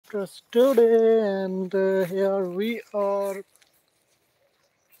Raptors today, and here we are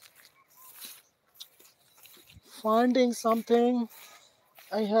finding something.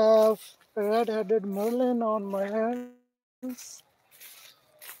 I have a red-headed Merlin on my hands.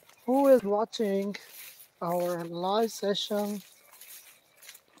 Who is watching our live session?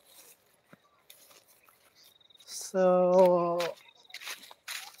 So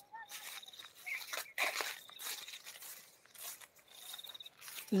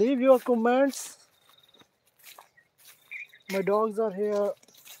leave your comments. My dogs are here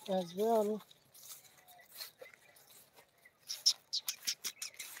as well.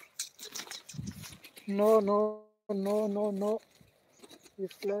 No, no, no, no, no. ये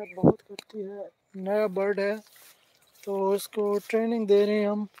flat बहुत करती है। नया bird है तो इसको training दे रहे हैं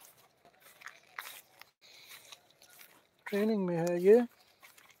हम। ट्रेनिंग में है ये।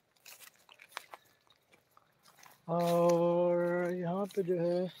 और यहाँ पे जो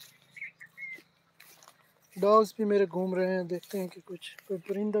है डॉग्स भी मेरे घूम रहे हैं। देखते हैं कि कुछ कोई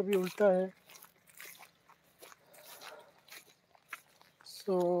परिंदा भी उल्टा है।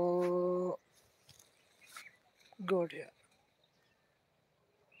 सो गुड है।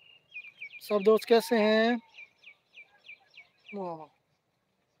 सब दोस्त कैसे हैं? वाह,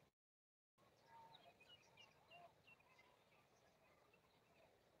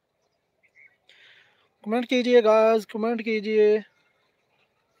 कमेंट कीजिए गाइस, कमेंट कीजिए।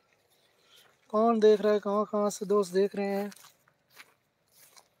 कौन देख रहा है? कहाँ कहाँ से दोस्त देख रहे हैं?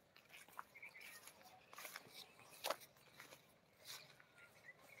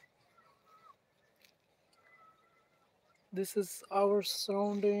 This is our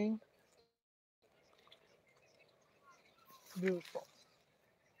surrounding. Beautiful.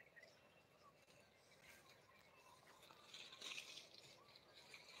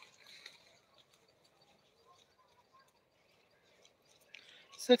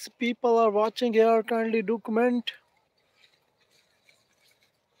 Six people are watching here. Kindly do comment.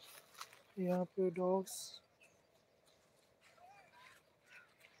 यहाँ पे dogs.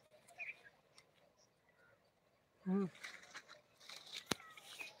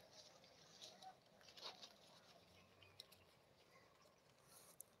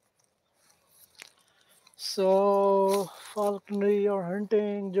 So falconry और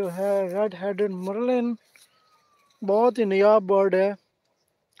hunting जो है red-headed Merlin बहुत ही नायाब बर्ड है।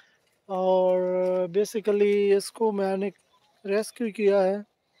 और बेसिकली इसको मैंने रेस्क्यू किया है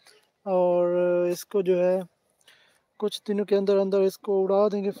और इसको जो है कुछ दिनों के अंदर अंदर इसको उड़ा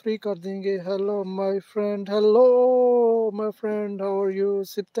देंगे, फ्री कर देंगे। Hello my friend, hello my friend, how are you?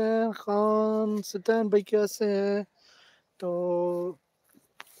 सितान Khan, सितान भाई कैसे हैं? तो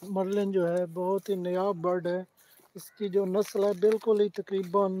मर्लिन जो है बहुत ही नायाब बर्ड है। इसकी जो नस्ल है बिल्कुल ही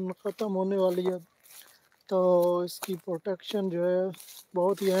तकरीबन ख़त्म होने वाली है, तो इसकी प्रोटेक्शन जो है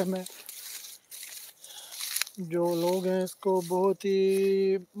बहुत ही अहम है। जो लोग हैं इसको बहुत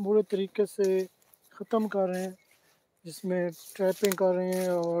ही बुरे तरीके से ख़त्म कर रहे हैं, जिसमें ट्रैपिंग कर रहे हैं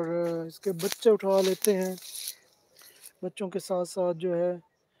और इसके बच्चे उठा लेते हैं। बच्चों के साथ साथ जो है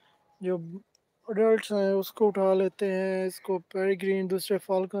जो अडल्ट हैं उसको उठा लेते हैं। इसको पेरिग्रीन दूसरे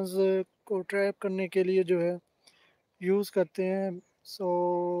फाल्कन्स को ट्रैप करने के लिए जो है यूज़ करते हैं। So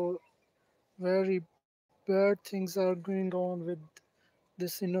very bad things are going on with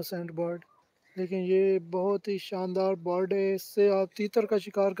this innocent bird. लेकिन ये बहुत ही शानदार बर्ड है। इससे आप तीतर का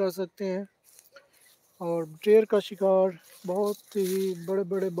शिकार कर सकते हैं और डेर का शिकार, बहुत ही बड़े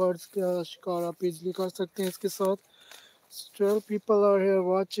बड़े बर्ड्स का शिकार आप इजली कर सकते हैं इसके साथ। 12 people are here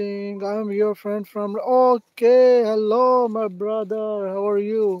watching. I'm your friend from. Okay, hello, my brother. How are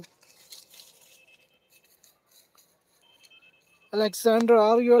you? Alexander,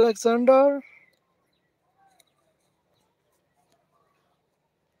 are you Alexander?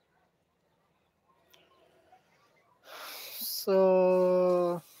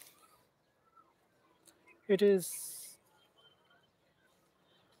 So it is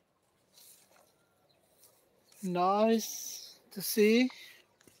nice to see.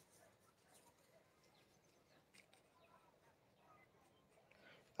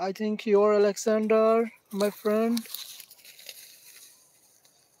 I think you're Alexander, my friend.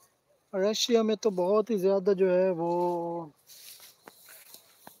 Russia में तो बहुत ही ज़्यादा जो है वो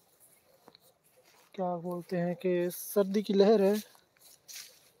क्या बोलते हैं कि सर्दी की लहर है,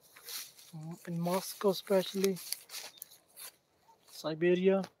 इन मॉस्को स्पेशली,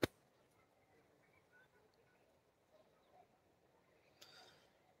 साइबेरिया।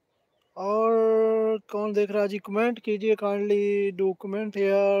 और कौन देख रहा है जी? कमेंट कीजिए, काइंडली डू कमेंट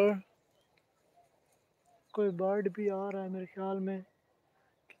यार। कोई बर्ड भी आ रहा है मेरे ख्याल में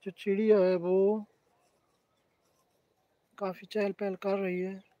कि जो चिड़िया है वो काफ़ी चहल पहल कर रही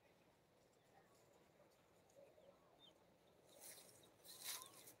है।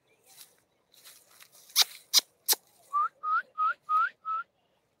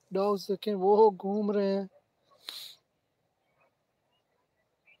 डॉग्स देखें वो घूम रहे हैं।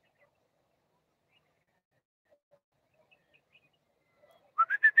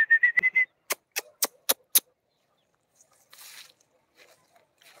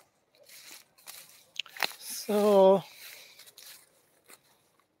 So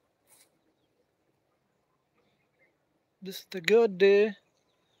this is the good day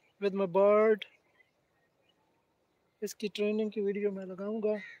with my bird. इसकी ट्रेनिंग की वीडियो मैं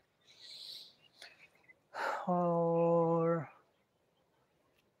लगाऊंगा। और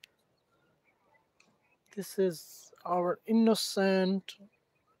this is our innocent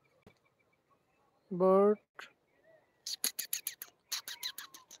bird.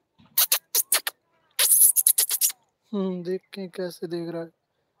 देखें कैसे देख रहा है।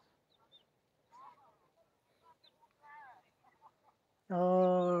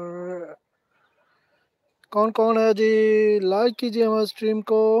 और कौन कौन है जी, लाइक कीजिए हमारे स्ट्रीम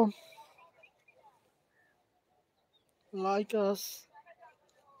को, लाइक अस।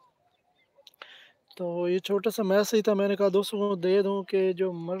 तो ये छोटा सा मैसेज ही था, मैंने कहा दोस्तों को दे दूं कि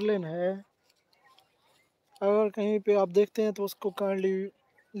जो मर्लिन है, अगर कहीं पे आप देखते हैं तो उसको काइंडली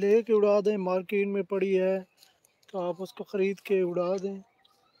ले के उड़ा दें। मार्केट में पड़ी है तो आप उसको ख़रीद के उड़ा दें,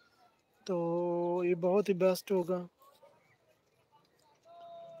 तो ये बहुत ही बेस्ट होगा।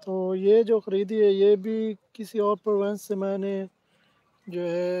 तो ये जो ख़रीदी है ये भी किसी और प्रोविंस से मैंने जो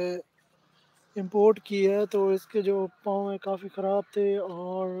है इंपोर्ट की है। तो इसके जो पाँव हैं काफ़ी ख़राब थे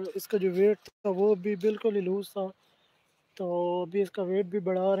और इसका जो वेट था वो भी बिल्कुल ही लूज़ था। तो अभी इसका वेट भी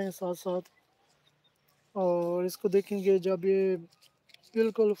बढ़ा रहे हैं साथ साथ। और इसको देखेंगे जब ये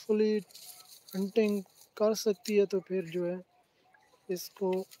बिल्कुल फुली हंटिंग कर सकती है तो फिर जो है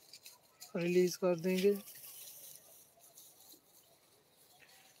इसको रिलीज़ कर देंगे।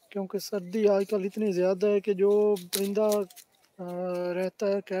 क्योंकि सर्दी आजकल इतनी ज़्यादा है कि जो परिंदा रहता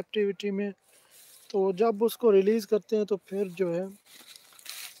है कैप्टिविटी में, तो जब उसको रिलीज़ करते हैं तो फिर जो है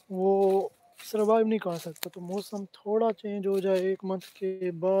वो सर्वाइव नहीं कर सकता। तो मौसम थोड़ा चेंज हो जाए 1 मंथ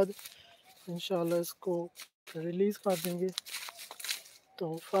के बाद, इंशाल्लाह इसको रिलीज़ कर देंगे। तो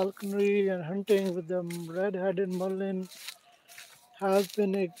falconry and hunting with the red-headed merlin has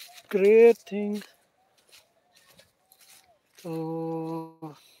been a great thing. तो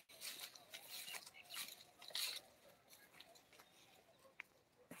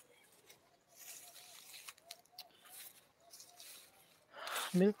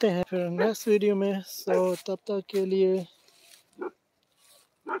मिलते हैं फिर नेक्स्ट वीडियो में। सो तब तक के लिए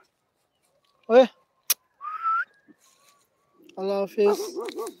ओए Allah Hafiz.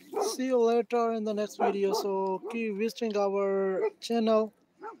 See you later in the next video. So keep visiting our channel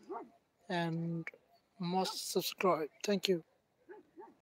and must subscribe. Thank you.